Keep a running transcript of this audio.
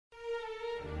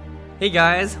Hey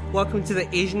guys, welcome to the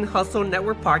Asian Hustle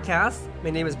Network podcast. My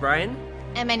name is Brian.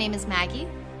 And my name is Maggie.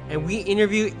 And we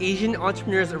interview Asian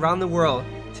entrepreneurs around the world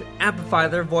to amplify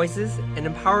their voices and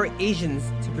empower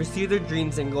Asians to pursue their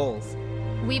dreams and goals.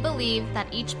 We believe that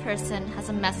each person has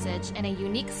a message and a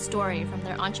unique story from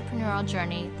their entrepreneurial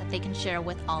journey that they can share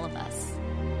with all of us.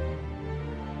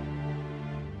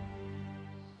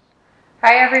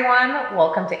 Hi everyone,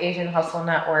 welcome to Asian Hustle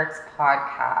Network's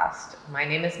podcast. My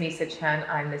name is Misa Chen.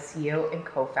 I'm the CEO and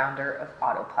co-founder of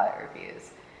Autopilot Reviews.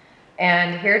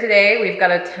 And here today we've got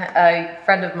a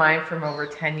friend of mine from over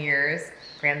 10 years,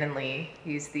 Brandon Lee.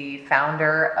 He's the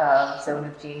founder of Zone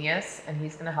of Genius, and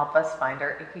he's going to help us find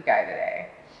our Ikigai today.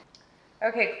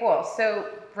 Okay, cool. So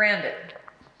Brandon.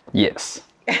 Yes.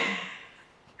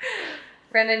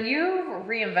 Brandon, you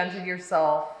reinvented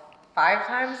yourself 5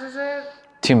 times, is it?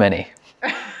 Too many.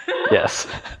 Yes.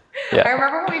 Yeah. I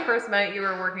remember when we first met, you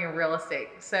were working in real estate.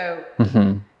 So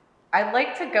I'd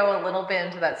like to go a little bit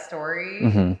into that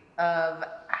story of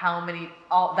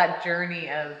all that journey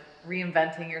of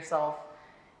reinventing yourself.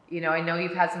 You know, I know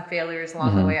you've had some failures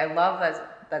along the way. I love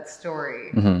that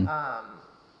story.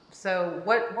 So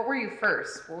what were you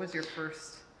first? What was your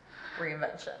first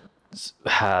reinvention?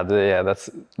 That's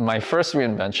my first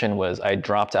reinvention. Was I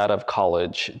dropped out of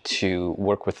college to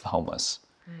work with the homeless.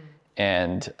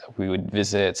 And we would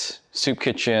visit soup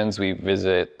kitchens, we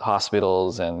visit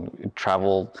hospitals, and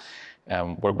travel,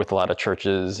 work with a lot of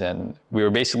churches. And we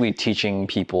were basically teaching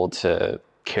people to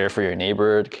care for your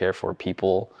neighbor, to care for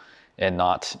people, and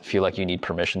not feel like you need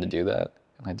permission to do that.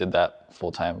 And I did that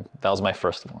full time. That was my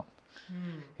first one.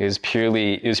 It was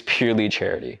purely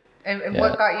charity. And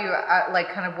what got you,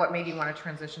 what made you want to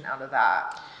transition out of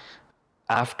that?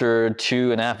 After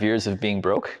 2.5 years of being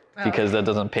broke, because that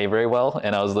doesn't pay very well,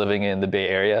 and I was living in the Bay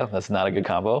Area, that's not a good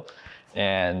combo.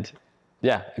 And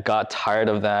I got tired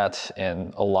of that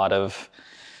and a lot of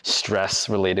stress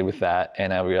related with that.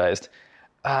 And I realized,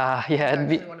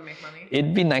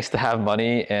 it'd be nice to have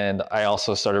money. And I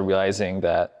also started realizing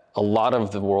that a lot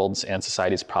of the world's and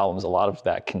society's problems, a lot of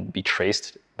that can be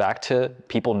traced back to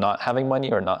people not having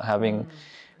money or not having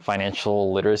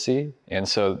financial literacy. And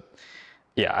so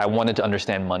I wanted to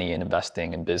understand money and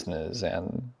investing in business.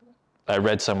 And I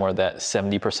read somewhere that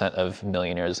 70% of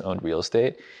millionaires owned real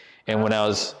estate. And when I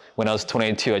was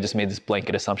 22, I just made this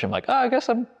blanket assumption, like, I guess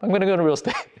I'm going to go to real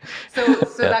estate. So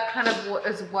that kind of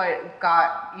is what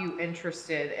got you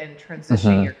interested in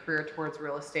transitioning your career towards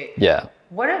real estate. Yeah.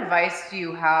 What advice do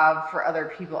you have for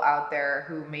other people out there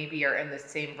who maybe are in the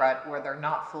same rut where they're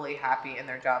not fully happy in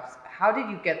their jobs? How did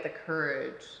you get the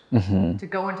courage to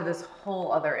go into this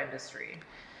whole other industry?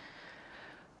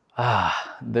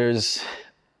 There's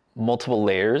multiple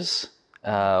layers.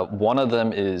 One of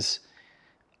them is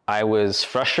I was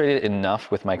frustrated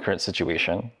enough with my current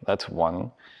situation. That's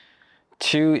one.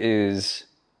 2 is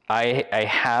I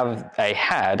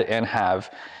had and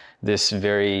have this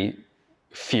very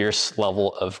fierce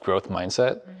level of growth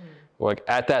mindset. Like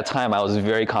at that time, I was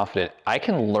very confident I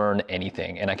can learn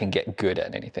anything and I can get good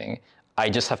at anything. I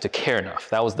just have to care enough.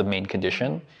 That was the main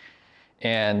condition.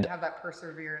 And have that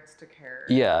perseverance to care.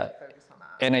 Yeah. To focus on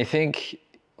that. And I think,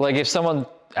 like, if someone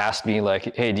asked me,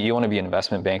 like, hey, do you want to be an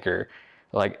investment banker?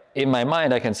 Like, in my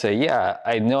mind, I can say, yeah,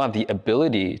 I know I have the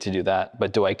ability to do that,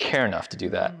 but do I care enough to do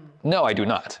that? No, I do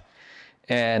not.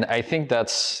 And I think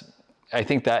that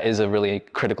is a really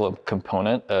critical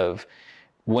component of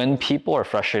when people are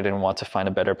frustrated and want to find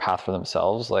a better path for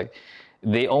themselves, like,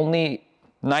 they only,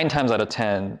 9 times out of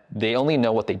 10, they only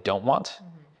know what they don't want,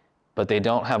 but they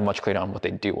don't have much clarity on what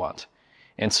they do want.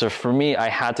 And so for me, I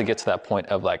had to get to that point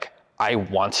of like, I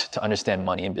want to understand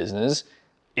money and business.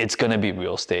 It's going to be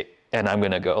real estate and I'm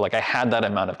going to go. Like I had that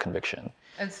amount of conviction.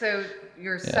 And so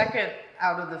your second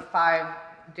out of the 5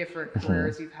 different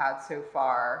careers you've had so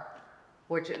far,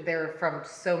 which they're from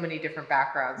so many different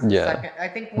backgrounds. Second, I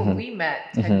think when we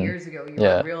met 10 years ago, you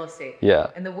were in real estate. Yeah.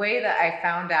 And the way that I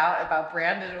found out about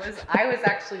Brandon was I was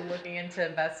actually looking into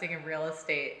investing in real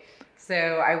estate. So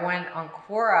I went on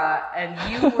Quora and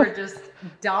you were just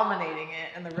dominating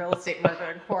it in the real estate market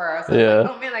on Quora. So I was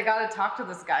like, oh man, I got to talk to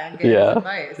this guy and get his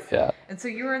advice. Yeah. And so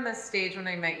you were in this stage when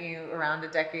I met you around a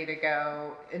decade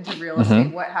ago into real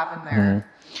estate. What happened there?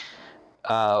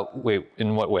 Wait,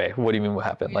 in what way? What do you mean what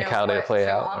happened? Like how did it play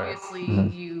out? Obviously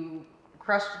you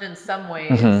crushed it in some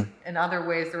ways. In other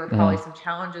ways, there were probably some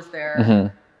challenges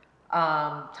there.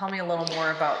 Tell me a little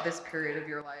more about this period of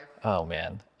your life. Oh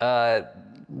man.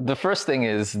 The first thing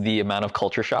is the amount of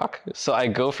culture shock. So I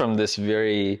go from this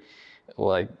very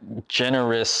like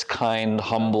generous, kind,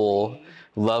 humble,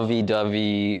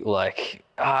 lovey-dovey, like,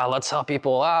 let's help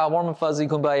people, warm and fuzzy,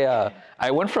 kumbaya.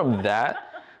 I went from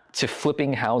that to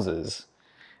flipping houses,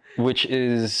 which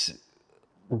is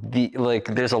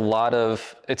there's a lot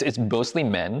of, it's mostly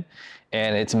men,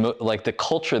 and it's like the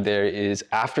culture there is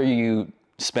after you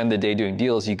spend the day doing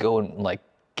deals, you go and like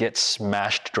get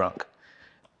smashed drunk,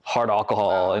 hard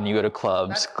alcohol, and you go to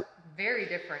clubs. That's very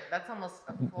different. That's almost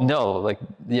a full... No, like,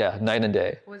 yeah, night and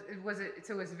day. So it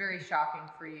was very shocking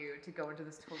for you to go into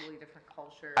this totally different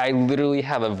culture? I literally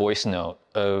have a voice note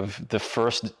of the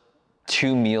first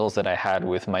 2 meals that I had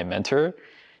with my mentor,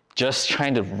 just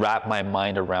trying to wrap my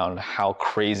mind around how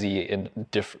crazy and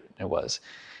different it was.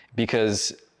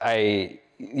 Because I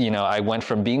went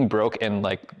from being broke and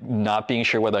like not being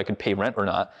sure whether I could pay rent or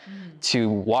not, to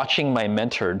watching my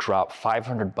mentor drop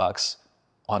 $500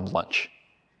 on lunch.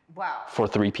 Wow. For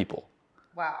 3 people.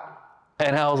 Wow.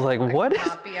 And I was like, what? Could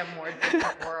not be a more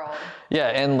different world. Yeah,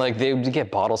 and like they would get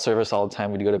bottle service all the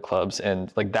time. We'd go to clubs,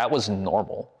 and like that was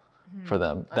normal for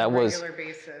them. On that a was regular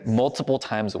basis. multiple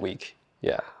times a week.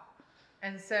 Yeah.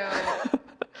 And so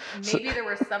maybe there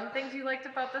were some things you liked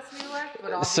about this new life,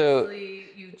 but obviously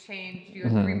you changed. You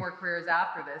had 3 more careers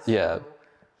after this. Yeah. So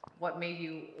what made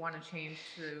you want to change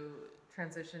to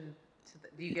transition?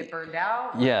 Do you get burned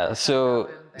out? Yeah. So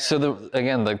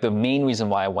the main reason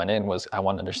why I went in was I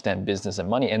want to understand business and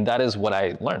money, and that is what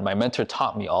I learned. My mentor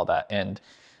taught me all that, and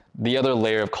the other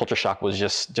layer of culture shock was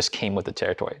just came with the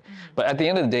territory. But at the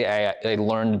end of the day, I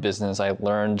learned business. I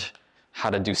learned how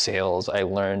to do sales. I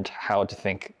learned how to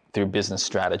think through business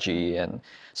strategy, and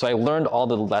so I learned all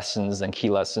the lessons and key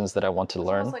lessons that I want to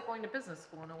learn. It's like going to business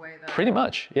school in a way. Though. Pretty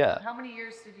much, yeah. How many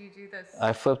years did you do this?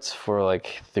 I flipped for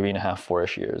like 3.5,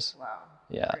 4-ish years. Wow.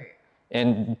 Yeah. Great.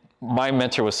 And my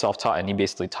mentor was self-taught, and he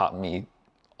basically taught me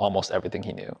almost everything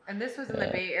he knew. And this was in the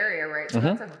Bay Area, right? So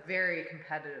that's a very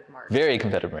competitive market. Very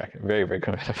competitive market. Very, very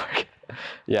competitive market.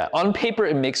 Yeah. On paper,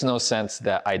 it makes no sense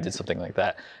that I did something like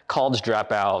that. College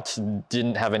dropout,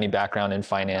 didn't have any background in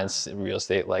finance, real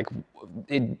estate. Like,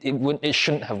 it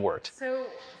shouldn't have worked. So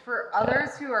for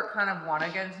others who are kind of want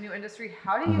to get into new industry,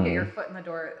 how do you get your foot in the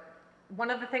door? One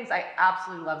of the things I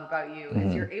absolutely love about you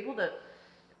is you're able to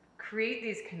create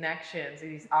these connections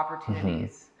and these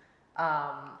opportunities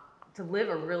to live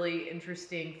a really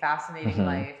interesting, fascinating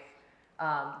life.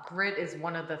 Grit is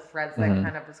one of the threads that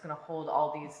kind of is going to hold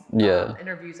all these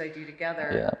interviews I do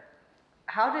together. Yeah.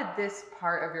 How did this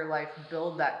part of your life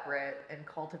build that grit and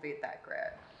cultivate that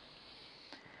grit?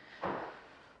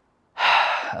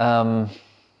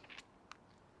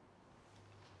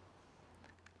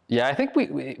 Yeah, I think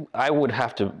I would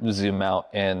have to zoom out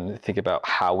and think about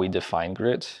how we define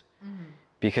grit,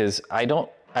 because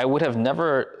I would have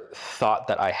never thought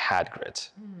that I had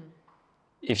grit.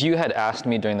 If you had asked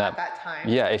me during that time.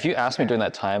 Yeah, if you asked me during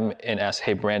that time and asked,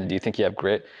 hey, Brandon, do you think you have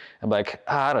grit? I'm like,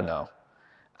 I don't know.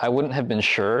 I wouldn't have been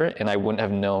sure, and I wouldn't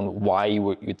have known why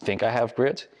you'd think I have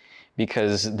grit,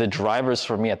 because the drivers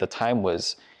for me at the time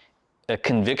was a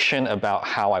conviction about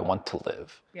how I want to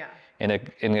live. Yeah. And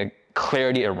a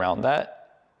clarity around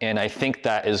that. And I think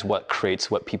that is what creates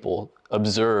what people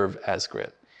observe as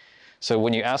grit. So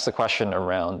when you ask the question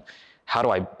around how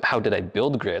did I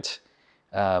build grit,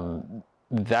 that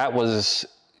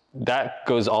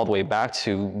goes all the way back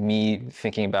to me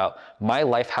thinking about my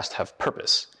life has to have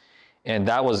purpose. And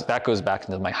that goes back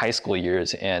into my high school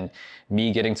years and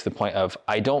me getting to the point of,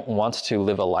 I don't want to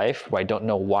live a life where I don't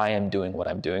know why I'm doing what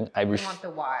I'm doing. You want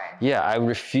the why. Yeah, I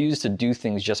refuse to do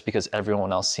things just because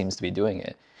everyone else seems to be doing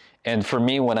it. And for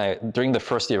me, during the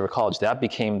first year of college, that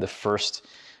became the first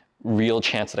real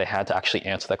chance that I had to actually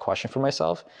answer that question for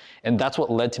myself. And that's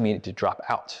what led to me to drop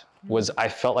out, was I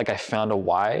felt like I found a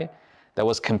why that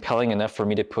was compelling enough for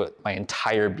me to put my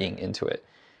entire being into it.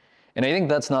 And I think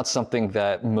that's not something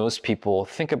that most people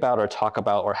think about or talk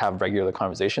about or have regular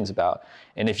conversations about.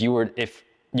 And if you were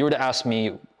to ask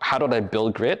me, how did I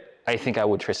build grit? I think I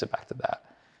would trace it back to that.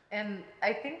 And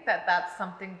I think that that's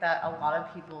something that a lot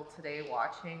of people today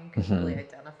watching can really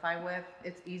identify with.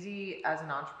 It's easy as an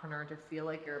entrepreneur to feel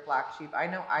like you're a black sheep. I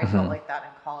know I felt like that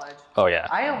in college. Oh yeah.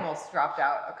 I almost dropped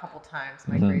out a couple times.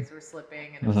 My grades were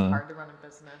slipping, and it was hard to run a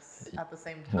business at the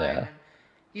same time. Yeah. And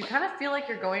you kind of feel like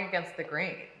you're going against the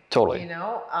grain. Totally. You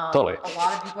know, Totally. A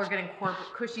lot of people are getting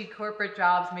cushy corporate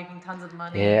jobs, making tons of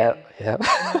money. Yeah. And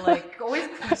you're like always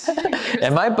questioning yourself.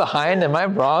 Am I behind? Am I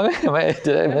wrong? Did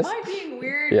I miss? Am I being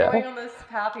weird Yeah. going on this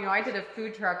path? You know, I did a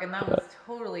food truck, and that was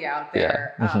totally out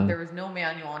there. Yeah. There was no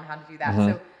manual on how to do that.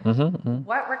 So,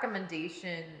 what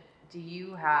recommendation do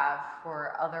you have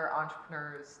for other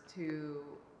entrepreneurs to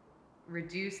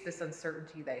reduce this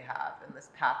uncertainty they have in this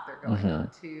path they're going on,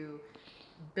 to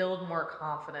build more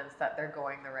confidence that they're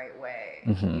going the right way?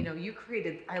 You know,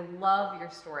 I love your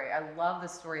story. I love the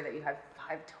story that you had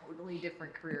 5 totally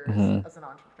different careers as an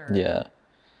entrepreneur. Yeah.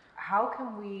 How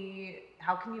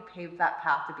can you pave that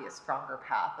path to be a stronger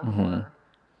path, a more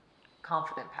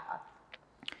confident path?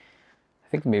 I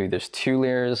think maybe there's 2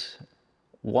 layers.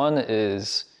 One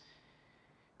is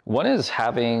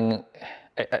having,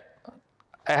 I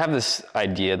have this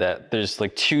idea that there's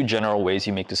like 2 general ways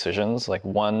you make decisions. Like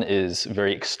one is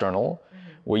very external,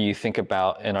 where you think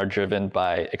about and are driven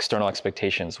by external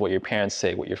expectations, what your parents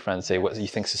say, what your friends say, what you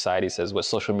think society says, what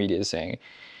social media is saying.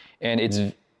 And it's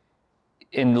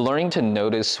in learning to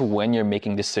notice when you're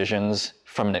making decisions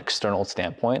from an external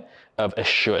standpoint of a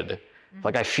should.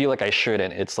 Like I feel like I should,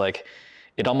 and it's like,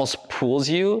 it almost pulls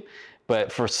you,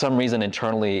 but for some reason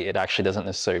internally, it actually doesn't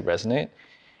necessarily resonate.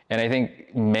 And I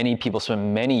think many people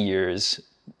spend many years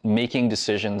making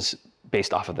decisions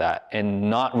based off of that and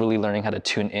not really learning how to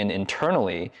tune in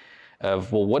internally of,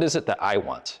 well, what is it that I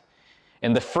want?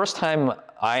 And the first time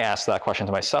I asked that question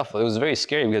to myself, it was very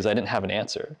scary because I didn't have an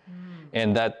answer.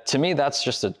 And that, to me, that's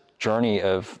just a journey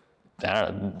of, I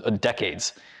don't know,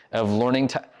 decades of learning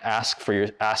to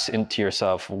ask into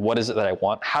yourself, what is it that I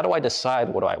want? How do I decide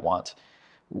what do I want?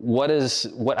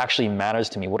 What actually matters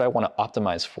to me? What do I want to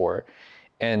optimize for?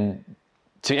 And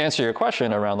to answer your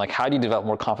question around like, how do you develop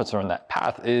more confidence around that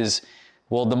path is,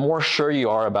 well, the more sure you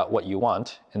are about what you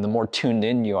want and the more tuned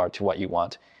in you are to what you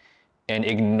want and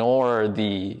ignore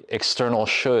the external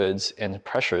shoulds and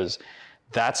pressures,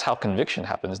 that's how conviction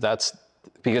happens. That's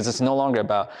because it's no longer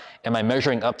about, am I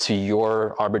measuring up to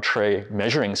your arbitrary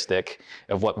measuring stick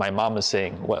of what my mom is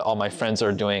saying, what all my friends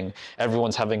are doing,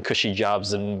 everyone's having cushy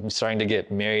jobs and starting to get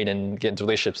married and get into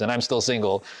relationships and I'm still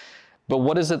single. But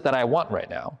what is it that I want right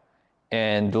now?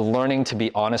 And learning to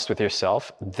be honest with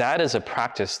yourself, that is a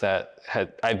practice that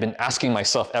I've been asking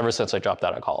myself ever since I dropped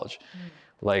out of college.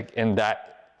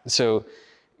 So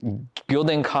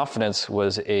building confidence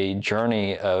was a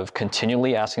journey of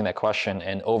continually asking that question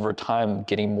and over time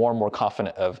getting more and more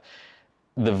confident of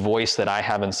the voice that I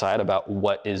have inside about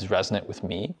what is resonant with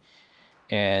me.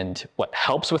 And what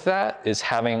helps with that is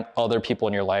having other people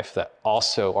in your life that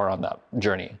also are on that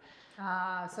journey.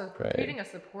 So creating a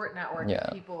support network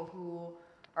of people who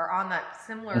are on that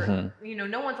similar,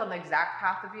 no one's on the exact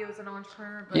path of you as an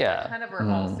entrepreneur, but kind of are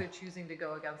also choosing to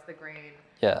go against the grain.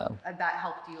 Yeah. That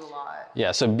helped you a lot.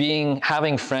 Yeah. So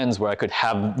having friends where I could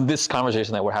have this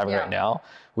conversation that we're having right now,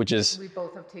 which is. We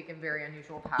both have taken very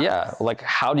unusual paths. Yeah. Like,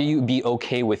 how do you be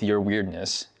okay with your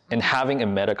weirdness? And having a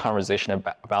meta conversation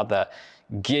about that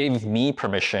gave me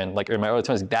permission, like in my early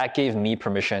 20s, that gave me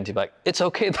permission to be like, it's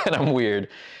okay that I'm weird,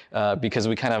 because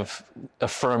we kind of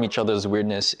affirm each other's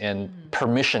weirdness and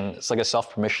permission. It's like a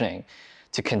self-permissioning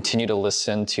to continue to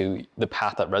listen to the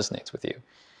path that resonates with you.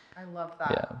 I love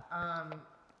that. Yeah.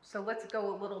 So let's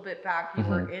go a little bit back. You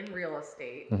were in real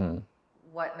estate.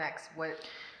 What next?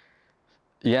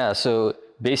 Yeah, so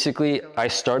basically I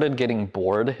started getting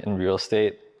bored in real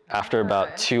estate after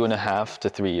about 2.5 to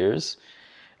 3 years.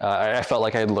 I felt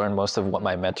like I had learned most of what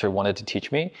my mentor wanted to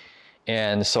teach me.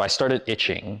 And so I started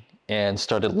itching and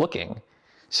started looking.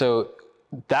 So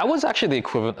that was actually the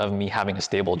equivalent of me having a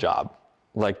stable job.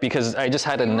 Like, because I just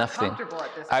had enough things.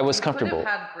 I was comfortable. You could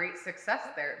have had great success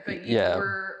there, but you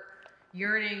were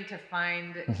yearning to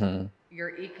find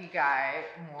your ikigai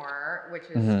more, which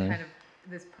is kind of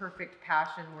this perfect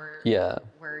passion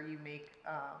where you make,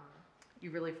 you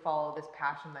really follow this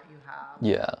passion that you have.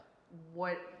 Yeah.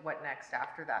 What next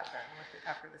after that then?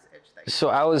 After this itch that you So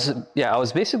I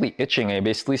was basically itching. I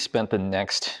basically spent the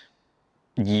next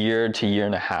year to year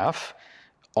and a half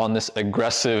on this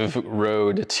aggressive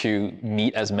road to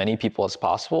meet as many people as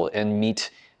possible and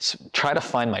try to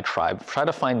find my tribe, try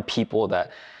to find people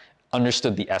that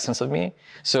understood the essence of me.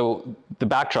 So the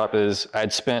backdrop is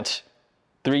I'd spent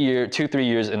 3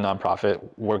 years in nonprofit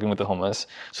working with the homeless.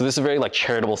 So this is a very like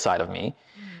charitable side of me.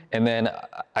 And then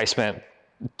I spent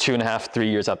 2.5, 3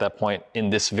 years at that point in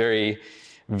this very,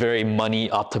 very money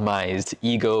optimized,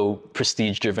 ego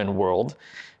prestige driven world.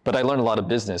 But I learned a lot of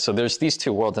business. So there's these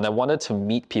two worlds and I wanted to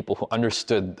meet people who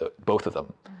understood both of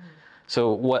them.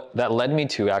 So what that led me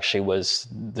to actually was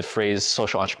the phrase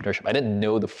social entrepreneurship. I didn't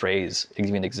know the phrase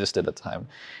even existed at the time.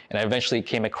 And I eventually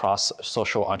came across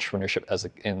social entrepreneurship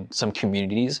in some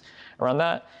communities around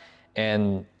that.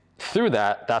 And through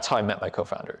that, that's how I met my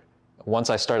co-founder.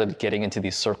 Once I started getting into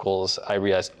these circles, I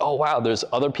realized, oh wow, there's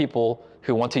other people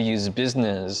who want to use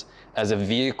business as a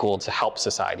vehicle to help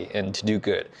society and to do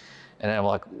good. And I'm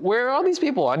like, where are all these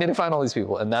people? I need to find all these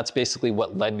people. And that's basically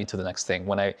what led me to the next thing.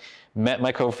 When I met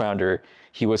my co-founder,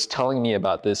 he was telling me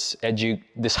about this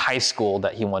high school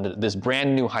that he wanted, this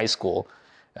brand new high school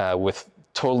with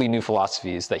totally new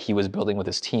philosophies that he was building with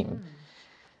his team.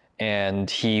 and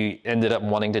he ended up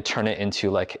wanting to turn it into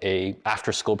like a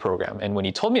after school program. And when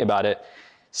he told me about it,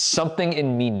 something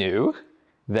in me knew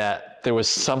that there was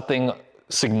something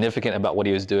significant about what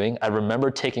he was doing. I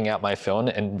remember taking out my phone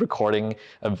and recording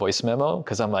a voice memo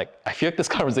because I'm like, I feel like this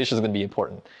conversation is going to be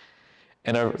important.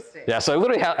 And so I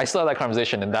literally I still have that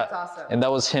conversation, and That's awesome. and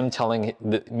that was him telling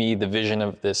me the vision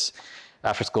of this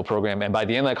after school program. And by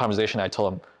the end of that conversation, I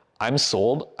told him, I'm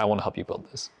sold. I want to help you build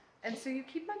this. And so you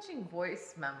keep mentioning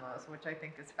voice memos, which I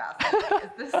think is fascinating.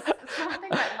 Is this something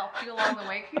that helped you along the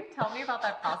way? Can you tell me about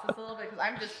that process a little bit? Because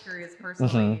I'm just curious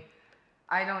personally.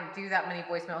 I don't do that many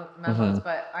voice memos,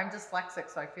 but I'm dyslexic,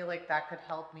 so I feel like that could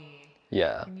help me.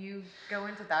 Yeah. Can you go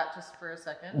into that just for a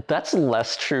second? That's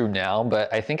less true now,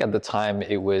 but I think at the time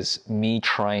it was me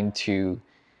trying to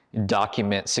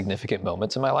document significant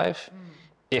moments in my life.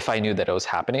 If I knew that it was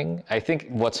happening. I think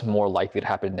what's more likely to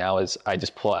happen now is I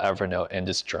just pull out Evernote and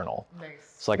just journal.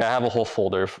 Nice. So like I have a whole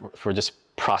folder for just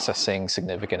processing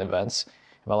significant events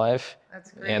in my life.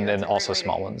 That's great. And That's then a great also way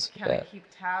small to ones. Kind of keep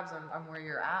tabs on where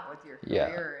you're at with your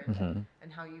career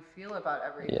and how you feel about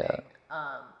everything.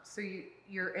 So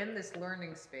you're in this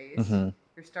learning space.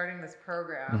 You're starting this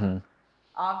program.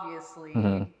 Obviously,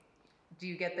 do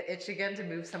you get the itch again to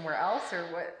move somewhere else, or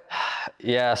what?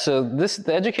 Yeah, so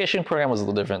the education program was a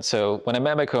little different. So when I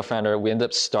met my co-founder, we ended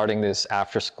up starting this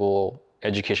after-school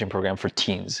education program for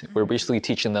teens. We're basically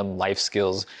teaching them life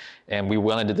skills, and we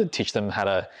wanted to teach them how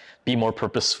to be more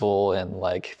purposeful and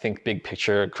like think big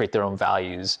picture, create their own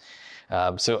values.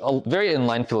 So very in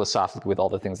line philosophically with all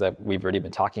the things that we've already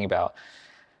been talking about.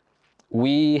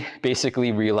 We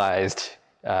basically realized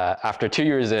after 2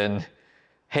 years in,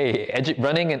 hey,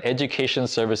 running an education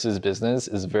services business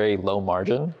is very low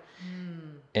margin.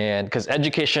 And because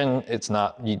education, it's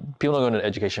not, people don't go into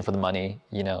education for the money,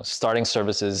 starting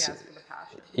services. Yeah, it's for the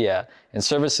passion. Yeah, and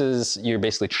services, you're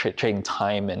basically trading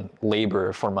time and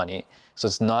labor for money. So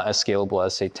it's not as scalable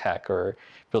as say tech or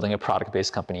building a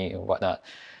product-based company and whatnot.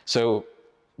 So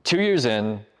 2 years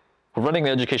in, we're running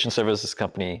an education services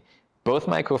company. Both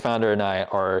my co-founder and I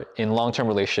are in long-term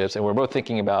relationships, and we're both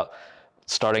thinking about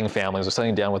starting families or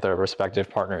settling down with our respective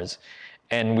partners.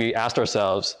 And we asked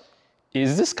ourselves,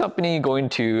 is this company going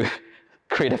to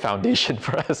create a foundation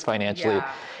for us financially?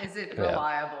 Yeah. Is it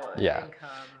reliable income?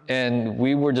 And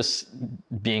we were just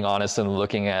being honest and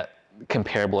looking at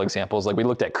comparable examples. Like we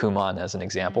looked at Kumon as an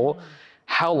example.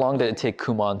 How long did it take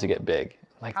Kumon to get big?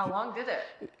 Like, how long did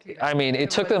it? I mean,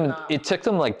 it took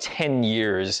them like 10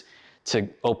 years to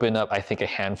open up, I think, a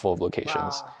handful of locations.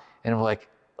 Wow. And we're like,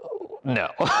 oh, no.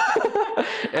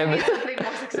 And something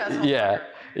more successful.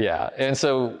 Yeah. And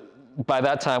so by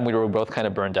that time, we were both kind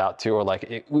of burned out too, or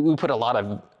like we put a lot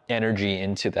of energy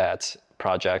into that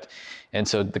project. And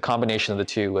so the combination of the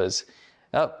two was,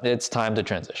 it's time to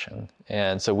transition.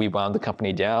 And so we wound the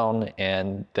company down,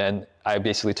 and then I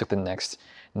basically took the next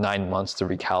 9 months to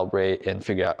recalibrate and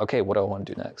figure out, okay, what do I want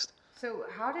to do next? So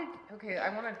I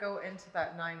want to go into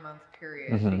that 9-month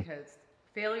period because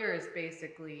failure is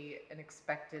basically an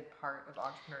expected part of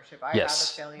entrepreneurship. I have a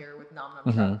failure with Nom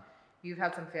Nom Truck. You've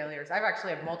had some failures. I've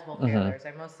actually had multiple failures.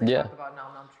 I mostly talk about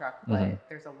Nom Nom Truck, but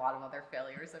there's a lot of other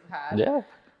failures I've had. Yeah.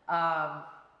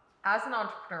 As an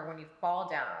entrepreneur, when you fall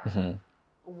down,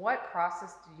 what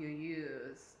process do you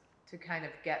use to kind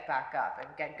of get back up and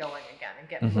get going again and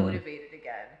get motivated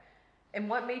again? And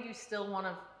what made you still want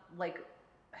to, like,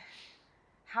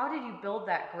 how did you build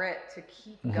that grit to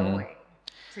keep going,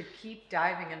 to keep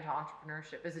diving into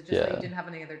entrepreneurship? Is it just that you didn't have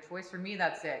any other choice? For me,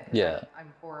 that's it.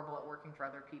 I'm horrible at working for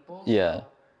other people. So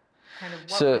kind of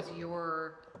what was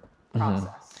your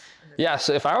process? Yeah,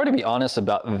 so if I were to be honest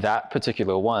about that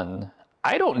particular one,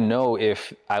 I don't know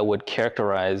if I would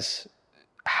characterize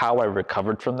how I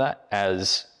recovered from that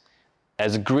as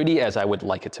gritty as I would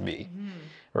like it to be,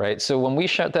 right? So when we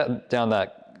shut down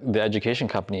the education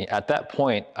company, at that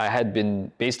point, I had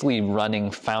been basically running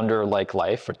founder-like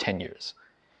life for 10 years.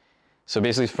 So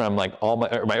basically from like all my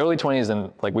early 20s,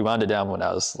 and like we wound it down when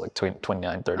I was like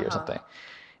 29, 30 or something.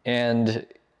 And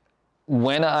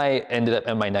when I ended up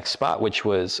at my next spot, which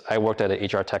was I worked at an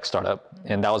HR tech startup,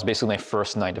 and that was basically my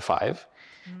first 9 to 5.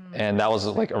 And that was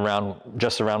like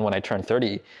just around when I turned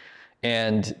 30.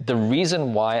 And the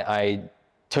reason why I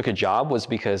took a job was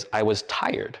because I was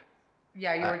tired.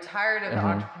 Yeah, you were tired of the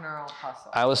entrepreneurial hustle.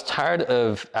 I was tired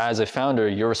of, as a founder,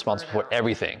 you're responsible for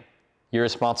everything. You're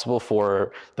responsible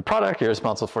for the product, you're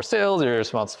responsible for sales, you're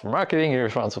responsible for marketing, you're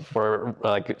responsible for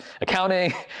like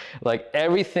accounting, like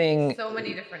everything. So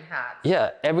many different hats.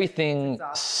 Yeah, everything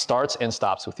starts and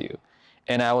stops with you.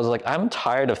 And I was like, I'm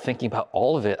tired of thinking about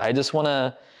all of it. I just want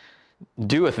to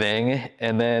do a thing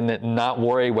and then not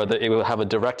worry whether it will have a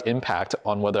direct impact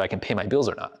on whether I can pay my bills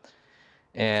or not.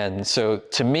 And so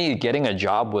to me, getting a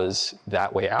job was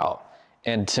that way out.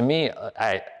 And to me,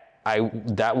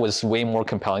 that was way more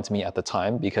compelling to me at the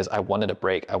time because I wanted a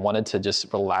break. I wanted to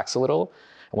just relax a little.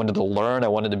 I wanted to learn. I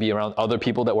wanted to be around other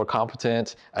people that were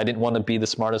competent. I didn't want to be the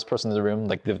smartest person in the room,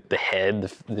 like the head,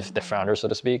 the founder, so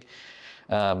to speak.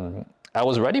 I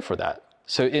was ready for that.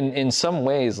 So in some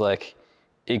ways, like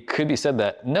it could be said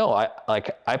that no,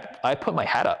 I put my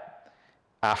hat up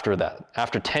after that.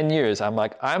 After 10 years, I'm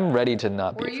like, I'm ready to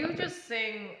not be a founder.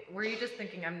 Were you just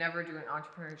thinking, I'm never doing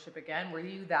entrepreneurship again? Were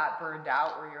you that burned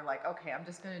out where you're like, okay, I'm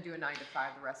just going to do a 9 to 5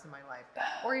 the rest of my life?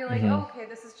 Or you're like, okay,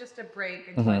 this is just a break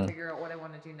until I figure out what I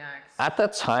want to do next? At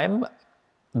that time,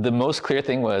 the most clear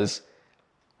thing was,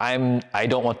 I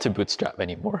don't want to bootstrap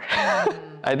anymore.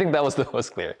 I think that was the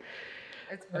most clear.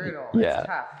 It's brutal. Yeah, It's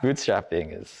tough.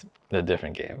 bootstrapping is a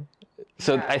different game.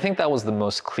 So Yeah. I think that was the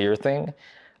most clear thing.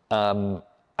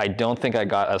 I don't think I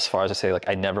got as far as to say like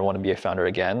I never want to be a founder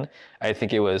again. I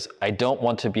think it was I don't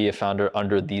want to be a founder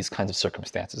under these kinds of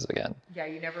circumstances again. Yeah,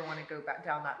 you never want to go back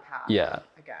down that path Yeah.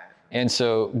 again. And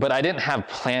so, but I didn't have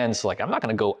plans like I'm not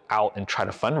going to go out and try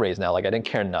to fundraise now. Like I didn't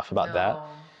care enough about that. No.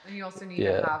 And you also need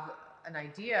Yeah. to have an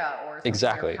idea or something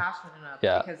Exactly. you're passionate enough.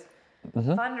 Yeah. Because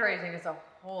fundraising is a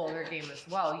whole other game as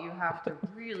well. You have to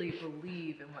really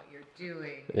believe in what you're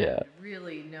doing. Yeah. And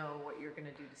really know what you're going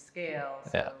to do to scale.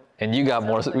 So, Yeah. And you got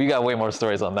more. We got way more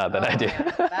stories on that than I oh, do.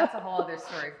 yeah, that's a whole other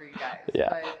story for you guys. Yeah.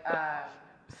 But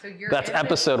so you're That's in this-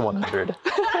 episode 100.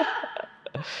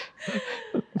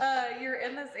 you're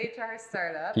in this HR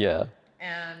startup. Yeah.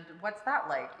 And what's that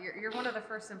like? You're one of the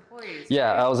first employees.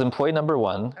 Yeah. right? I was employee number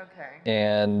 1. Okay.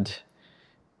 And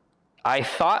I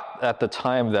thought at the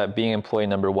time that being employee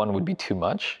number 1 would be too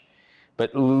much,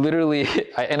 but literally,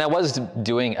 and I was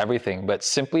doing everything, but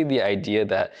simply the idea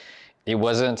that it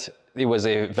was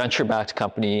a venture-backed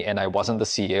company and I wasn't the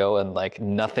CEO and like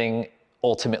nothing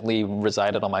ultimately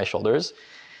resided on my shoulders.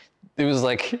 It was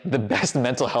like the best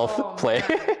mental health Oh, play.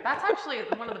 man. That's actually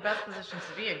one of the best positions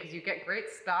to be in because you get great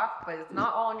stuff, but it's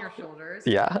not all on your shoulders.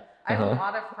 Yeah. I have a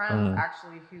lot of friends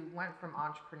actually who went from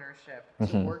entrepreneurship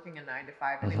to working a 9 to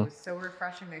 5, and it was so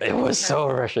refreshing. They It said, was so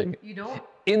because refreshing. You don't.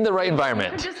 In the right You environment.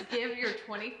 can just give your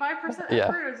 25% Yeah.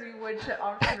 effort as you would to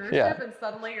entrepreneurship, Yeah. and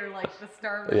suddenly you're like the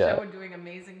star of the Yeah. show and doing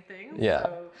amazing things. Yeah.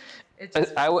 So it's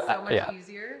just I would- so much yeah.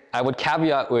 easier. I would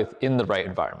caveat with in the right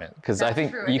environment because I That's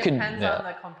think true. you It can. depends Yeah. on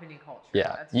the company culture.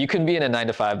 Yeah, That's you can be in a 9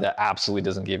 to 5 that absolutely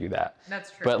doesn't give you that.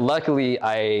 That's true. But luckily,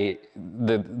 the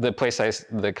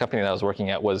company that I was working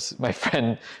at was my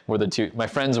friends were the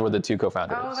two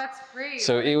co-founders. Oh, that's great.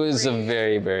 So it was a Great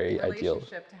very, very ideal,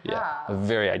 relationship to yeah, a have.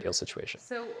 very ideal situation.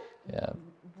 So Yeah.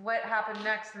 what happened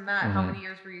next in that? How many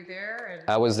years were you there? And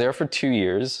I was there for 2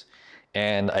 years,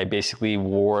 and I basically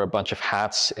wore a bunch of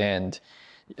hats. And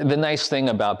the nice thing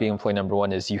about being employee number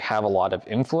 1 is you have a lot of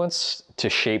influence to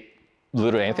shape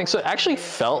literally anything. So it actually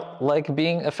felt like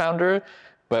being a founder,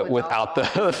 but without the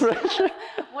pressure.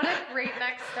 what a great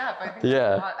next step. I think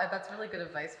Yeah. that's really good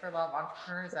advice for a lot of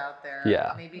entrepreneurs out there.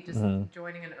 Yeah. Maybe just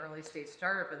joining an early stage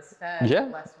startup instead, Yeah.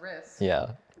 less risk. Yeah.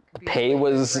 Be Pay really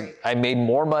was, great. I made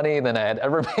more money than I had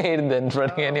ever made than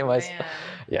running any of my man.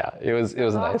 Yeah, it was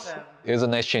nice. awesome. It was a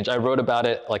nice change. I wrote about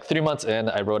it like 3 months in.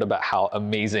 I wrote about how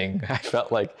amazing I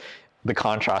felt like the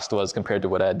contrast was compared to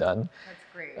what I had done. That's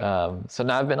great. So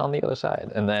now I've been on the other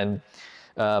side. And then,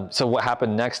 so what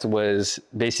happened next was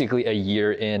basically a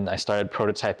year in, I started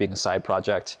prototyping a side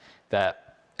project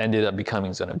that ended up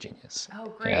becoming Zone of Genius. Oh,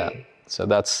 great. Yeah. So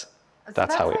that's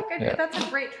how we. Yeah. That's a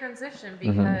great transition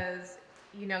because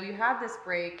you know you had this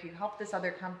break, you helped this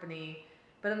other company,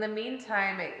 but in the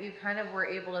meantime, you kind of were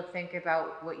able to think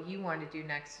about what you wanted to do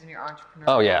next in your entrepreneurial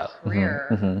Oh, yeah.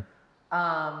 career.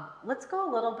 Let's go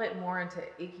a little bit more into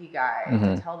Ikigai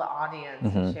to tell the audience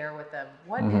and share with them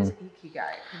what is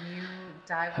Ikigai. Can you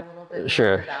dive a little bit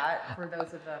Sure. into that for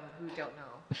those of them who don't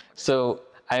know? So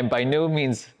I'm by no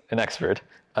means an expert,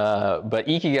 but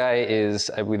Ikigai is,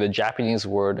 I believe, a Japanese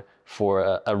word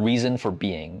for a reason for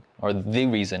being, or the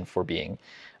reason for being.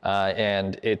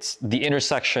 And it's the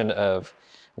intersection of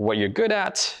what you're good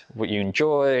at, what you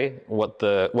enjoy, what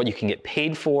you can get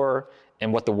paid for,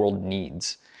 and what the world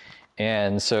needs.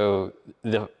 And so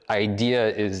the idea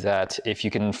is that if you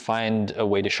can find a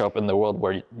way to show up in the world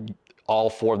where all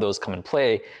 4 of those come in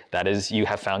play, that is, you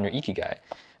have found your Ikigai.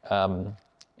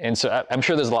 And so I'm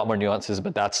sure there's a lot more nuances,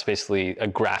 but that's basically a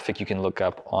graphic you can look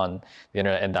up on the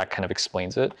internet, and that kind of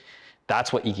explains it.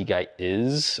 That's what Ikigai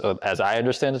is, as I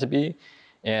understand it to be.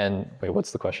 And wait,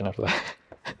 what's the question after that?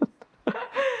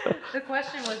 The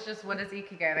question was just, what is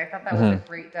Ikigai? And I thought that was a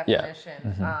great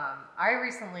definition. Yeah. I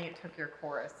recently took your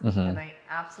course and I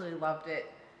absolutely loved it.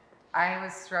 I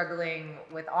was struggling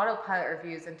with autopilot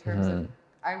reviews in terms of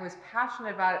I was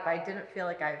passionate about it, but I didn't feel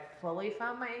like I fully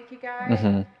found my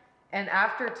Ikigai. And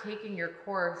after taking your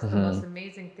course, the most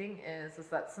amazing thing is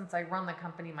that since I run the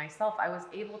company myself, I was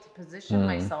able to position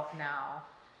myself now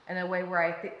in a way where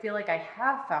I feel like I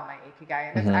have found my Ikigai.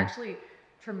 And it's actually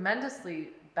tremendously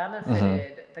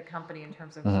benefited the company in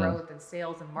terms of growth and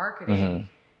sales and marketing.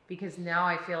 Because now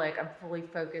I feel like I'm fully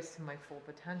focused to my full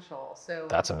potential. So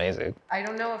That's amazing. I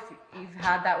don't know if you've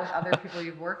had that with other people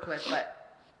you've worked with,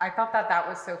 but I thought that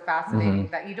was so fascinating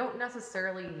that you don't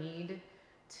necessarily need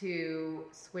to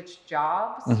switch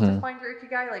jobs to find your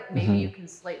Ikigai. Like maybe you can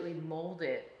slightly mold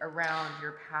it around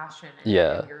your passion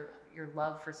and your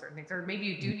love for certain things. Or maybe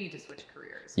you do need to switch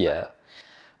careers. Yeah.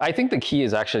 I think the key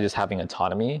is actually just having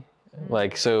autonomy.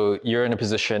 Like, so you're in a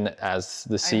position as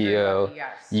the CEO,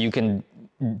 you can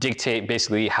dictate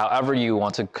basically however you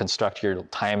want to construct your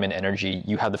time and energy,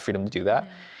 you have the freedom to do that.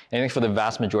 And I think for the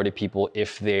vast majority of people,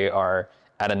 if they are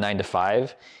at a 9 to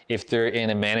 5, if they're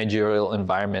in a managerial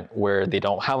environment where they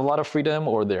don't have a lot of freedom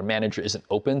or their manager isn't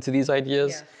open to these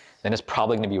ideas, then it's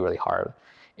probably going to be really hard.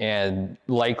 And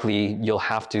likely you'll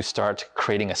have to start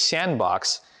creating a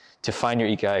sandbox to find your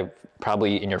Ikigai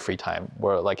probably in your free time,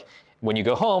 where like when you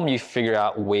go home, you figure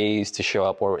out ways to show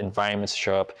up or environments to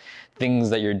show up,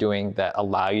 things that you're doing that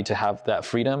allow you to have that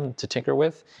freedom to tinker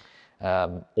with.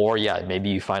 Or maybe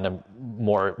you find a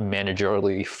more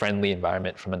managerially friendly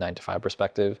environment from a 9 to 5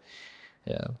 perspective.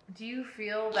 Yeah. Do you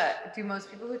feel that, do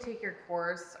most people who take your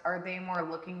course, are they more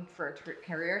looking for a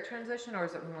career transition, or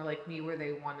is it more like me where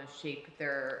they want to shape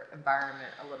their environment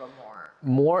a little more?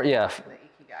 More, yeah. The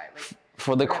Ikigai, like,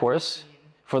 for the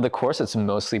course, it's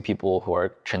mostly people who are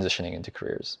transitioning into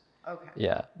careers. Okay.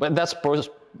 Yeah, but that's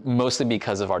mostly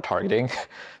because of our targeting,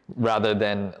 rather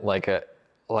than like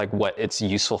what it's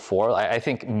useful for. I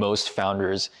think most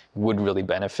founders would really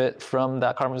benefit from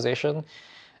that conversation,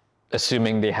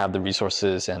 assuming they have the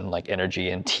resources and like energy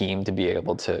and team to be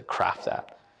able to craft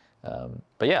that.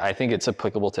 But yeah, I think it's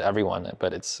applicable to everyone,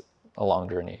 but it's a long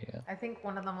journey. Yeah. I think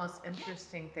one of the most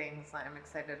interesting things that I'm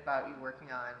excited about you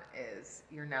working on is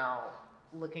you're now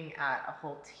looking at a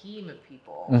whole team of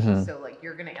people. So like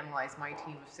you're going to analyze my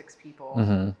team of 6 people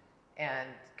and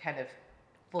kind of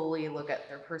fully look at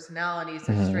their personalities,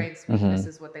 their strengths,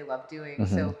 weaknesses, what they love doing.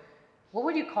 So what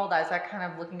would you call that? Is that kind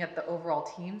of looking at the overall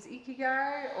team's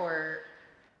Ikigai, or?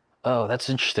 Oh, that's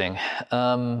interesting.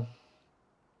 Yeah,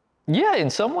 in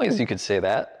some ways you could say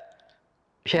that.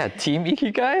 Yeah, team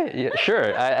Ikigai? Yeah,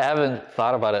 sure. I haven't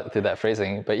thought about it through that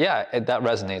phrasing, but yeah, that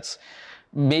resonates.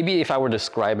 Maybe if I were to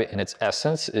describe it in its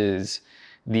essence, is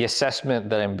the assessment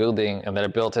that I'm building and that I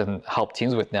built and help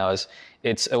teams with now is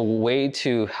it's a way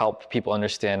to help people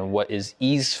understand what is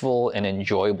easeful and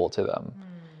enjoyable to them.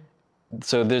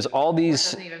 So there's all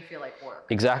these... It doesn't even feel like work.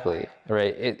 Exactly,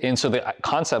 right? And so the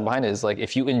concept behind it is like,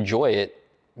 if you enjoy it,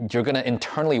 you're gonna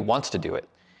internally want to do it.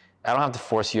 I don't have to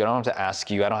force you, I don't have to ask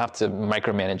you, I don't have to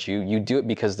micromanage you. You do it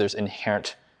because there's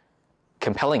inherent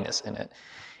compellingness in it.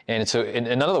 And so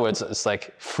in other words, it's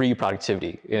like free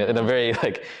productivity in a very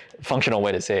like functional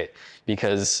way to say it,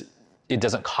 because it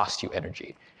doesn't cost you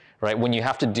energy, right? When you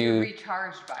have to do... You're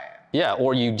recharged by it. Yeah,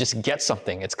 or you just get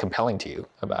something, it's compelling to you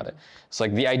about it. It's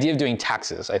like the idea of doing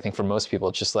taxes, I think for most people,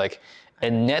 it's just like a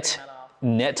net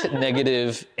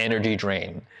negative energy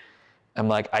drain. I'm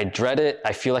like, I dread it,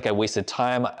 I feel like I wasted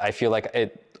time, I feel like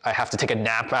I have to take a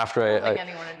nap after I don't think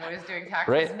anyone enjoys doing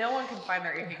taxes. Right? No one can find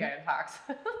their Ikigai in tax.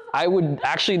 I would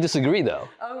actually disagree though.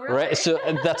 Oh, really? Right? So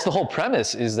that's the whole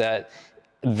premise, is that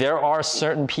there are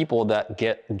certain people that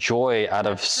get joy out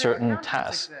of certain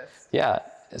tasks. Exist. Yeah,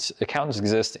 accountants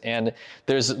exist, and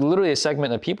there's literally a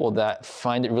segment of people that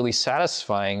find it really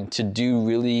satisfying to do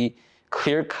really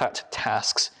clear-cut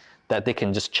tasks that they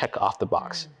can just check off the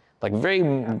box. Like very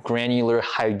granular,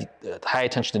 high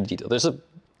attention to detail. There's a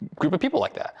group of people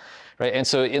like that, right? And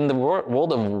so in the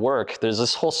world of work, there's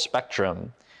this whole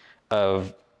spectrum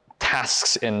of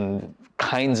tasks and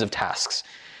kinds of tasks.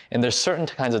 And there's certain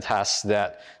kinds of tasks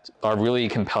that are really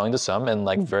compelling to some and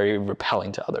like very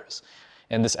repelling to others.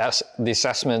 And the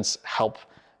assessments help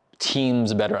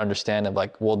teams better understand of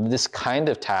like, well, this kind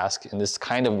of task and this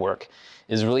kind of work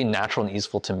is really natural and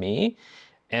easeful to me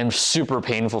and super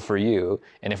painful for you.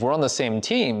 And if we're on the same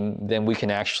team, then we can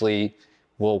actually,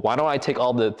 well, why don't I take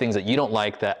all the things that you don't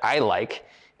like that I like,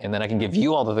 and then I can give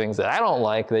you all the things that I don't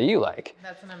like that you like.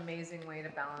 That's an amazing way to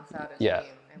balance out a team.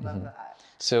 I love that.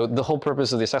 So the whole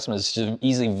purpose of the assessment is to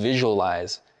easily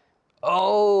visualize,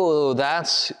 oh,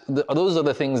 those are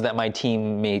the things that my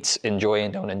teammates enjoy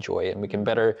and don't enjoy, and we can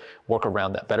better work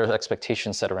around that, better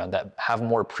expectations set around that, have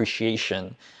more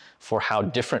appreciation for how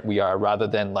different we are, rather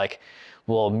than like,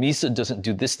 well, Misa doesn't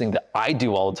do this thing that I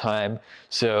do all the time,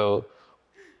 so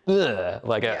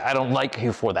like I don't like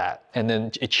you for that. And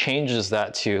then it changes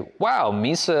that to, wow,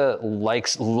 Misa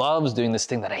loves doing this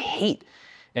thing that I hate,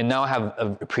 and now I have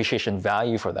an appreciation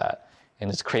value for that. And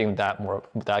it's creating that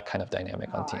kind of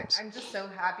dynamic on teams. I'm just so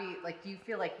happy. Like, do you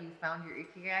feel like you found your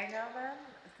ikigai now then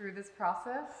through this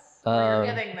process? Or you're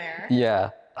getting there.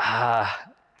 Yeah.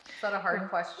 Is that a hard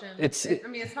question? I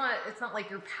mean, it's not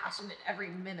like you're passionate every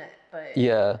minute, but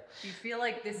yeah. Do you feel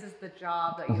like this is the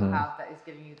job that you have that is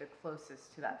getting you the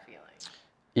closest to that feeling?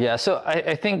 Yeah. So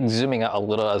I think zooming out a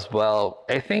little as well,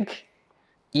 I think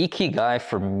ikigai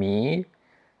for me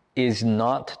is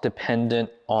not dependent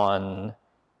on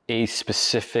a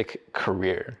specific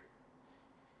career.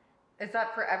 Is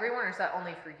that for everyone, or is that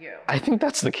only for you? I think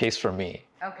that's the case for me.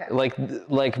 Okay.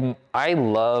 Like I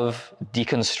love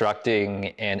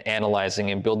deconstructing and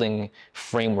analyzing and building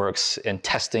frameworks and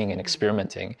testing and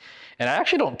experimenting. And I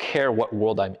actually don't care what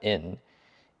world I'm in.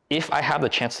 If I have the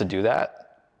chance to do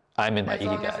that, I'm in my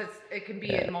ikigai. As long as it can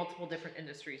be in multiple different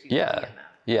industries. You can be in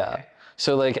that. Yeah. Okay.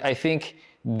 So like I think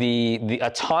the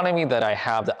autonomy that I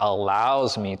have that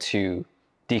allows me to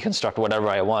deconstruct whatever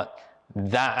I want,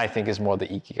 that I think is more the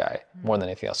ikigai, more than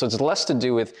anything else. So it's less to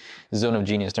do with zone of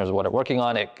genius in terms of what I'm working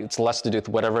on. It's less to do with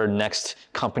whatever next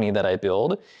company that I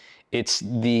build. It's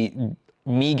me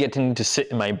getting to sit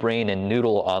in my brain and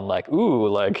noodle on like, ooh,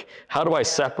 like how do I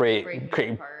separate,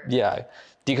 create,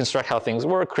 deconstruct how things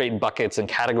work, create buckets and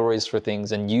categories for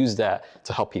things, and use that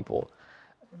to help people.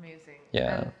 Amazing.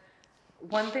 Yeah. And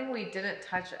one thing we didn't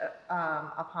touch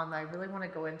upon that I really want to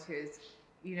go into is,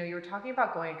 you know, you were talking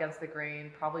about going against the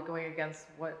grain, probably going against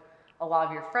what a lot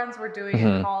of your friends were doing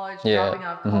in college, dropping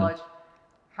out of college.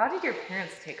 How did your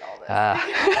parents take all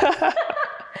this?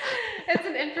 It's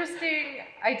an interesting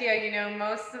idea, you know,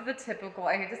 most of the typical,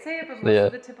 I hate to say it, but most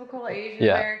of the typical Asian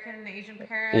American and Asian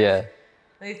parents,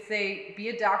 they say, be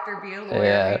a doctor, be a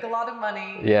lawyer, make a lot of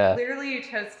money. Clearly you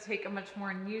chose to take a much more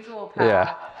unusual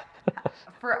path.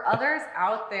 For others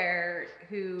out there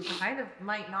who kind of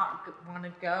might not want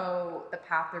to go the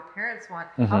path their parents want,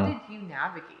 how did you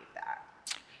navigate that?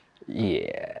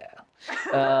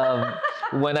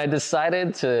 When I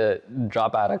decided to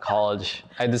drop out of college,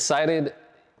 I decided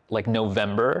like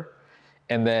November,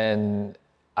 and then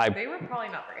they were probably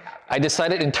not very happy. I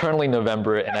decided internally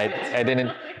November, and I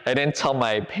didn't tell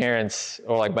my parents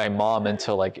or like my mom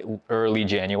until like early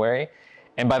January.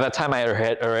 And by that time, I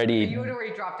had already. You had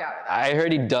already dropped out of that. I had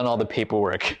already done all the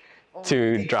paperwork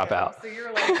to drop out. So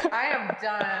you're like, I am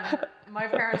done. My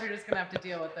parents are just gonna have to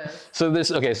deal with this. So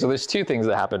there's two things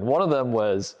that happened. One of them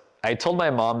was I told my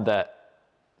mom that,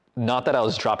 not that I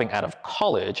was dropping out of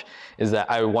college, is that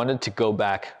I wanted to go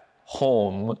back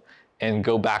home and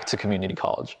go back to community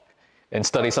college and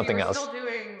study something else. Still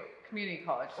doing community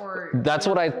college, or that's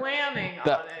what I planning on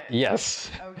it? Yes.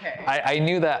 Okay. I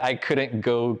knew that I couldn't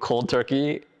go cold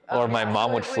turkey, or my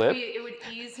mom would flip. It would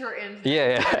ease her into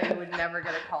it you would never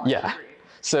get a college degree.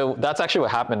 So that's actually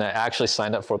what happened. I actually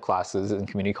signed up for classes in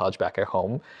community college back at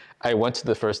home. I went to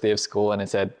the first day of school and it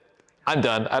said, I'm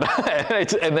done.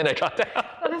 And then I dropped out.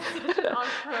 That is such an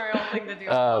entrepreneurial thing to do.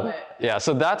 I love it. Yeah,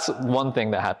 so that's one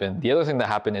thing that happened. The other thing that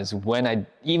happened is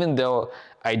even though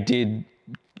I did,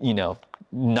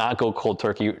 not go cold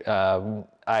turkey,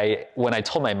 when I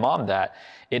told my mom that,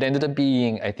 it ended up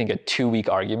being, I think, a 2-week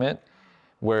argument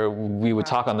where we would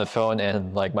talk on the phone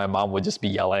and like my mom would just be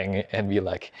yelling and be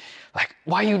like,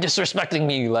 why are you disrespecting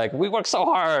me? Like, we work so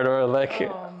hard, or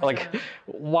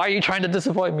why are you trying to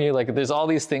disappoint me? Like, there's all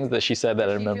these things that she said that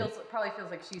I remember. Probably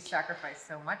feels like she sacrificed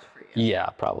so much for you. Yeah,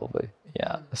 probably.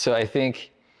 Yeah. So I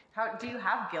think. Do you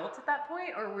have guilt at that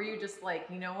point, or were you just like,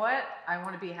 you know what? I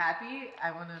want to be happy.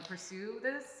 I want to pursue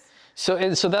this. So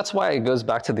that's why it goes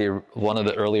back to one of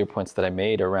the earlier points that I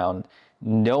made around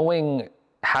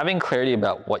having clarity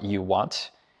about what you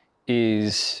want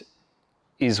is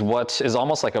what is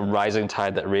almost like a rising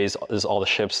tide that raises all the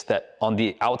ships. That on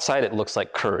the outside it looks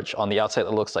like courage, on the outside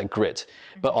it looks like grit,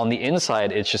 but on the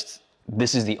inside it's just,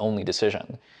 this is the only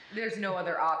decision. There's no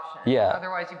other option. Yeah.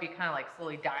 Otherwise you'd be kind of like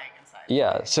slowly dying inside.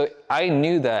 Yeah. So I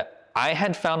knew that I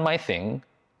had found my thing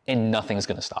and nothing's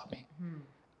going to stop me.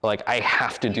 Like, I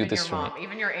have to do this for me.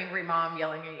 Even your angry mom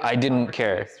yelling at you. I didn't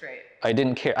care. I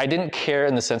didn't care. I didn't care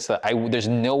in the sense that there's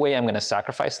no way I'm going to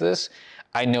sacrifice this.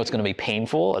 I know it's going to be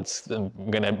painful.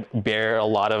 I'm going to bear a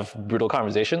lot of brutal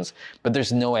conversations, but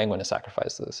there's no way I'm going to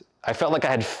sacrifice this. I felt like I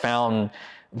had found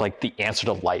like the answer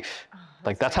to life.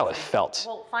 That's how it felt.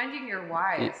 Well, finding your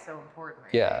why is so important.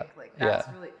 I think. Like, that's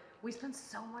really, we spend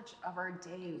so much of our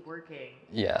day working.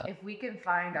 Yeah. If we can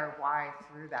find our why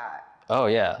through that, Oh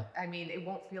yeah. I mean, it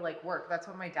won't feel like work. That's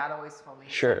what my dad always told me.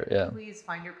 He's Sure, like, yeah. please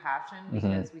find your passion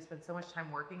because we spend so much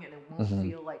time working and it won't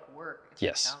feel like work if you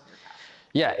Yes. found your passion.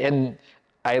 Yeah, and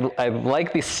I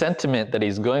like the sentiment that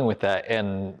he's going with that,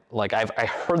 and like I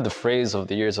heard the phrase over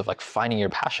the years of like finding your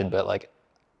passion, but like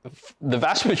the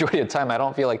vast majority of the time, I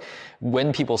don't feel like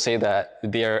when people say that,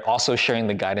 they're also sharing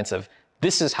the guidance of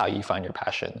this is how you find your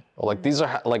passion, or like these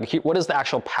are like what is the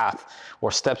actual path or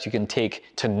steps you can take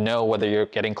to know whether you're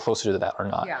getting closer to that or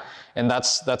not. Yeah. And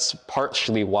that's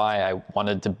partially why I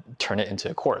wanted to turn it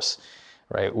into a course,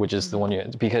 right? Which is the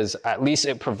one because at least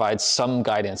it provides some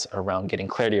guidance around getting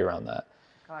clarity around that.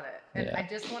 Got it. And Yeah. I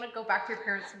just want to go back to your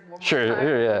parents one more Sure, time.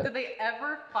 yeah. Did they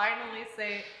ever finally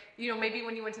say, maybe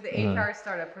when you went to the HR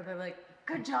startup where they're like,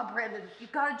 good job, Brandon, you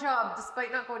got a job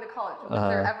despite not going to college? Was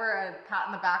there ever a pat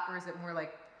in the back, or is it more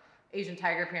like Asian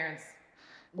tiger parents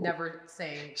never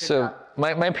saying good So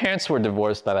job? my parents were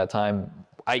divorced by that time.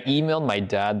 I emailed my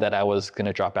dad that I was going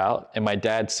to drop out, and my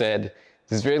dad said,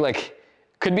 this is very like,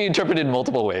 could be interpreted in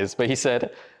multiple ways, but he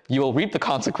said, you will reap the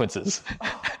consequences.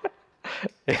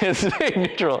 It's very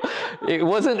neutral. It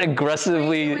wasn't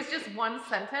aggressively. It was just one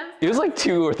sentence? It was like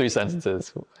 2 or 3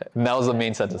 sentences. And that was the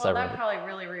main sentence Well, I that remember. probably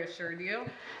really reassured you.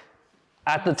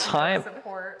 At the time,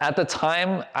 Support.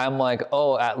 I'm like,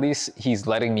 oh, at least he's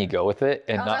letting me go with it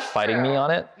and Oh, not that's fighting me true. on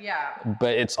it. Yeah.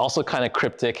 But it's also kind of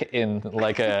cryptic in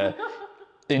like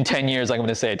in 10 years, I'm going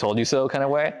to say I told you so kind of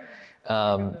way.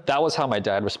 That was how my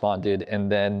dad responded.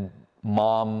 And then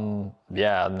mom,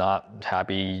 yeah, not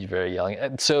happy, very yelling.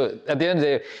 And so at the end of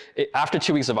the day, after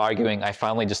 2 weeks of arguing, I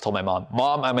finally just told my mom,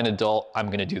 I'm an adult, I'm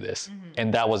going to do this.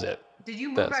 And that was it. Did you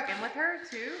move That's- back in with her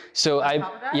too? So On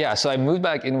top of that? so I moved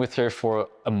back in with her for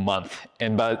a month.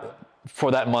 And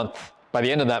for that month, by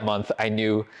the end of that month, I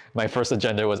knew my first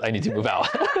agenda was I need to move out.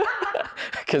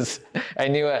 Because I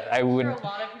knew I I'm wouldn't. sure a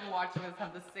lot of people watching this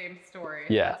have the same story.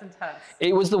 Yeah. That's intense.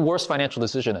 It was the worst financial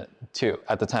decision too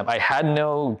at the time. I had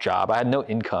no job, I had no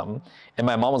income, and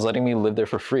my mom was letting me live there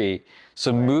for free.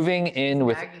 So moving in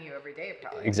with Nagging you every day,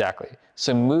 probably. exactly.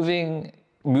 So moving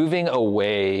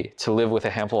away to live with a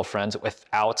handful of friends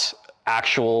without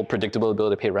actual predictable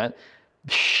ability to pay rent,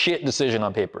 shit decision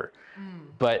on paper.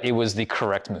 But it was the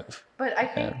correct move. But I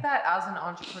think that as an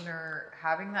entrepreneur,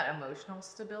 having that emotional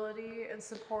stability and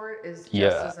support is just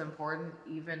Yeah. as important,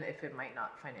 even if it might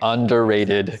not financially.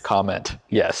 Underrated comment.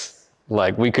 Yes.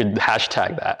 Like we could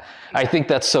hashtag that. I think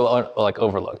that's so like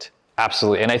overlooked.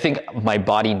 Absolutely. And I think my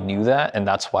body knew that, and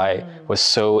that's why I was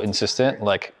so insistent.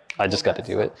 Like I just got to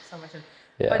do it. So much.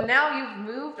 Yeah. But now you've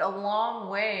moved a long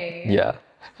way Yeah.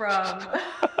 from,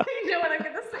 you know what I'm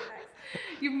going to say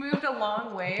next. You moved a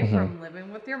long way Mm-hmm. from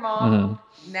living with your mom.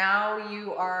 Now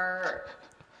you are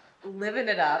living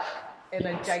it up in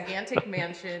a gigantic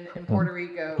mansion in Puerto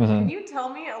Rico. Can you tell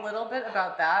me a little bit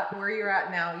about that, where you're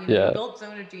at now? You Yeah. built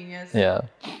Zone of Genius. Yeah.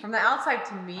 From the outside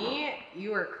to me,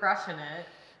 you were crushing it.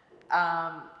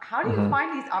 How do you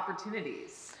find these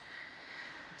opportunities?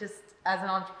 Just as an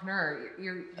entrepreneur,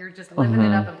 you're just living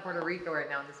it up in Puerto Rico right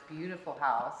now in this beautiful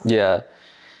house. Yeah.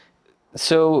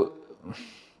 So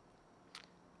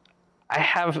I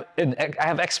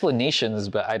have explanations,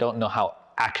 but I don't know how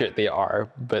accurate they are.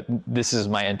 But this is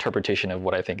my interpretation of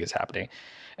what I think is happening.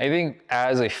 I think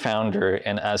as a founder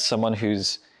and as someone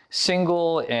who's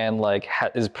single and like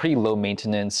is pretty low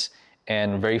maintenance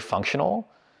and very functional,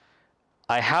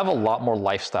 I have a lot more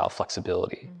lifestyle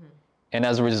flexibility. And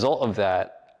as a result of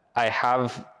that, I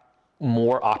have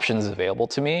more options available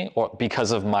to me or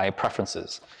because of my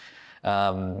preferences.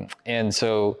 And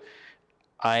so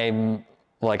I'm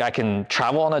like, I can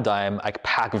travel on a dime. I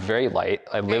pack very light.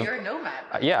 You're a nomad.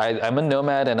 I'm a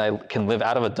nomad and I can live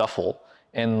out of a duffel.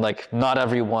 And like, not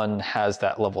everyone has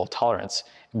that level of tolerance,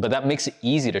 but that makes it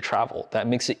easy to travel. That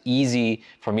makes it easy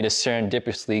for me to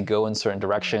serendipitously go in certain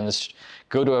directions,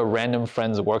 go to a random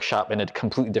friend's workshop in a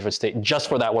completely different state just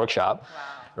for that workshop.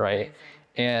 Wow, right? amazing.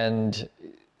 And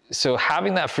so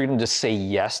having that freedom to say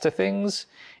yes to things,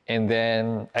 and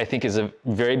then I think is a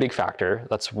very big factor.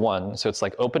 That's one. So it's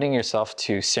like opening yourself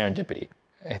to serendipity.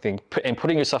 I think, and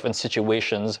putting yourself in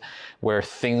situations where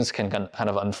things can kind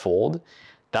of unfold.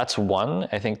 That's one.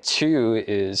 I think two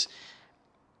is,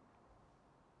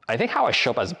 I think how I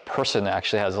show up as a person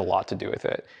actually has a lot to do with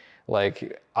it.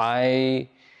 Like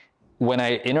when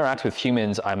I interact with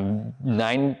humans, I'm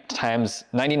 99 times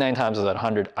out of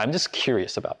 100, I'm just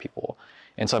curious about people.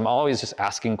 And so I'm always just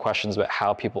asking questions about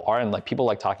how people are, and like people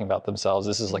like talking about themselves.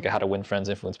 This is like a how to win friends,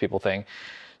 influence people thing.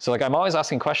 So like I'm always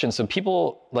asking questions. So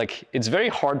people like, it's very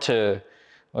hard to,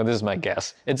 well, this is my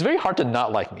guess. It's very hard to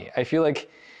not like me. I feel like,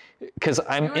 because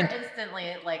I'm You were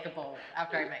instantly likable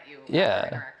after I met you. Yeah. After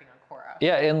interacting on Quora.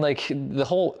 Yeah, and like the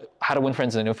whole how to win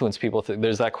friends and influence people,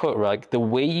 there's that quote where like the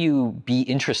way you be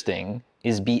interesting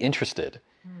is be interested.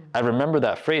 I remember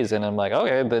that phrase and I'm like,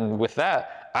 okay, then with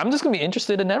that, I'm just gonna be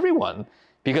interested in everyone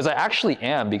because I actually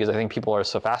am, because I think people are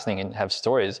so fascinating and have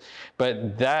stories.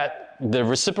 But that the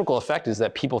reciprocal effect is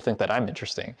that people think that I'm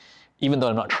interesting, even though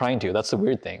I'm not trying to. That's the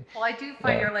weird thing. Well, I do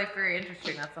find your life very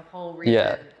interesting. That's the whole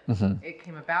reason it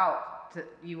came about.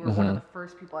 You were one of the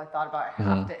first people I thought about. I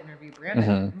have to interview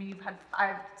Brandon. I mean, you've had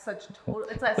 5 such total.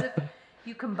 It's as if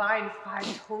you combined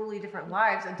 5 totally different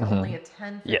lives into only a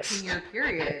 10, 15-year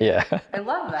period. Yeah. I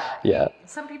love that. Yeah.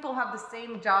 Some people have the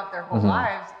same job their whole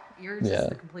lives. Yours is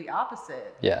the complete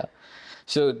opposite. Yeah.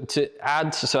 So to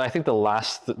add, so I think the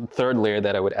last third layer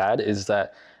that I would add is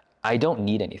that I don't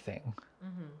need anything.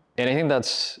 And I think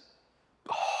that's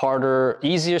harder,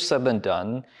 easier said than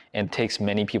done, and takes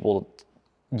many people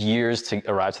years to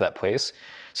arrive to that place.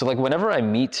 So like whenever I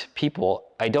meet people,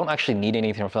 I don't actually need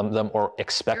anything from them or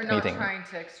expect anything. You're not trying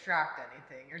to extract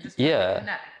anything. You're just trying to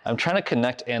connect. I'm trying to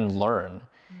connect and learn.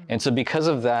 And so because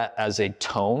of that as a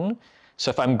tone, so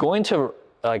if I'm going to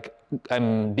like,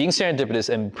 I'm being serendipitous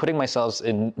and putting myself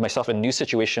in new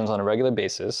situations on a regular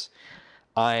basis,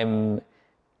 I'm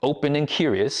open and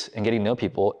curious and getting to know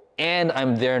people, and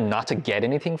I'm there not to get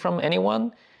anything from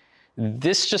anyone.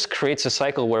 This just creates a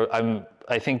cycle where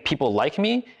I think people like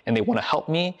me and they want to help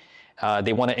me.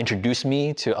 They want to introduce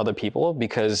me to other people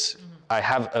because I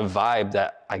have a vibe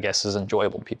that I guess is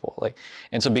enjoyable to people. Like,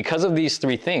 and so because of these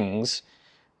 3 things,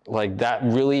 like that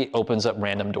really opens up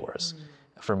random doors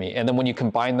for me. And then when you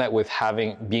combine that with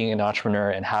being an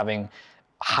entrepreneur and having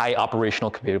high operational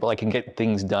capability, I can get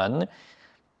things done.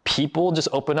 People just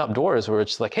open up doors where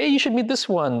it's like, hey, you should meet this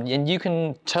one, and you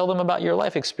can tell them about your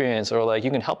life experience, or like you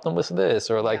can help them with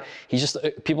this, or like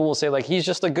people will say like he's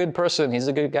just a good person, he's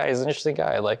a good guy, he's an interesting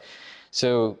guy. Like,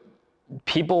 so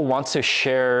people want to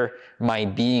share my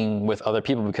being with other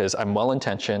people because I'm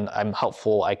well-intentioned, I'm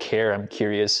helpful, I care, I'm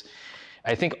curious.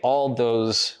 I think all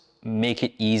those make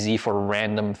it easy for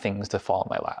random things to fall in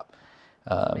my lap.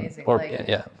 Amazing.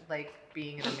 Like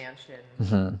being in a mansion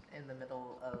in the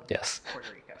middle of Puerto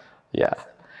Rico. Yeah.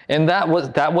 And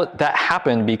that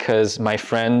happened because my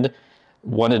friend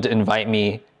wanted to invite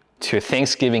me to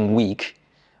Thanksgiving week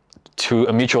to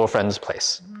a mutual friend's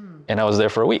place. And I was there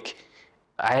for a week.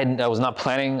 I was not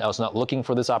planning, I was not looking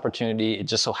for this opportunity. It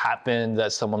just so happened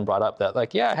that someone brought up that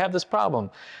like, yeah, I have this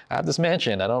problem. I have this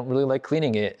mansion. I don't really like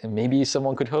cleaning it. And maybe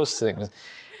someone could host things.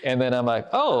 And then I'm like,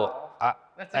 oh.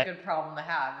 That's a good problem to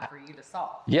have for you to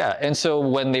solve. Yeah. And so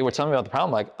when they were telling me about the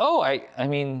problem, like, oh, I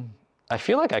mean, I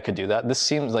feel like I could do that. This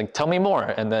seems like, tell me more.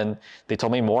 And then they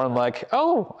told me more. I'm like,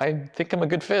 oh, I think I'm a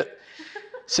good fit.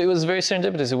 So it was very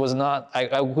serendipitous. It was not,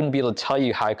 I wouldn't be able to tell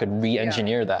you how I could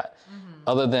re-engineer that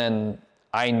other than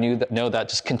I know that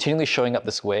just continually showing up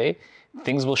this way,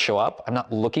 things will show up. I'm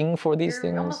not looking for these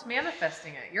things. You're almost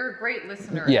manifesting it. You're a great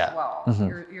listener as well.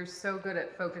 You're so good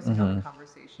at focusing on the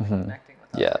conversation and connecting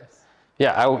with others.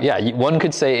 Yeah, one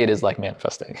could say it is like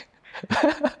manifesting.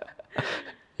 I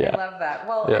love that.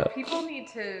 Well, if people need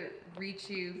to reach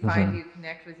you, find you,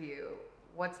 connect with you,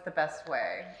 what's the best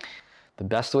way? The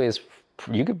best way is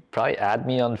you could probably add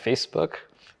me on Facebook.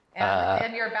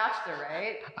 And you're a bachelor,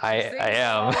 right? I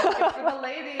am. Good for the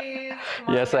ladies.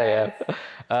 Yes, I am.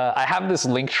 I have this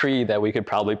link tree that we could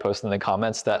probably post in the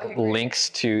comments that links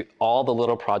to all the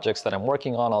little projects that I'm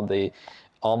working on,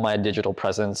 all my digital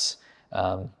presence.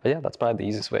 But yeah, that's probably the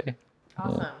easiest way.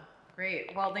 Awesome. Yeah.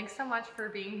 Great. Well, thanks so much for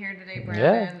being here today,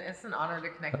 Brandon. Yeah. It's an honor to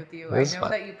connect with you. I know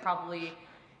that you probably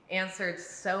answered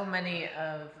so many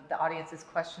of the audience's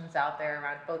questions out there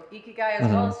around both Ikigai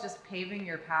as well as just paving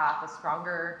your path, a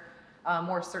stronger,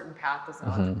 more certain path as an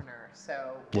entrepreneur.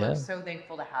 So we're so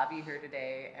thankful to have you here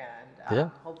today.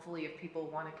 And hopefully if people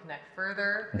want to connect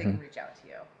further, they can reach out to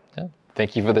you. Yeah.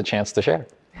 Thank you for the chance to share.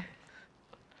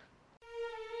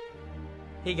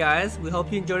 Hey guys, we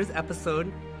hope you enjoyed this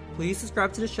episode. Please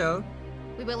subscribe to the show.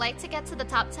 We would like to get to the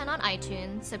top 10 on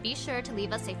iTunes, so be sure to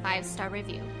leave us a 5-star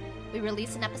review. We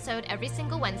release an episode every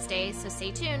single Wednesday, so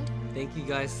stay tuned. Thank you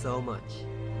guys so much.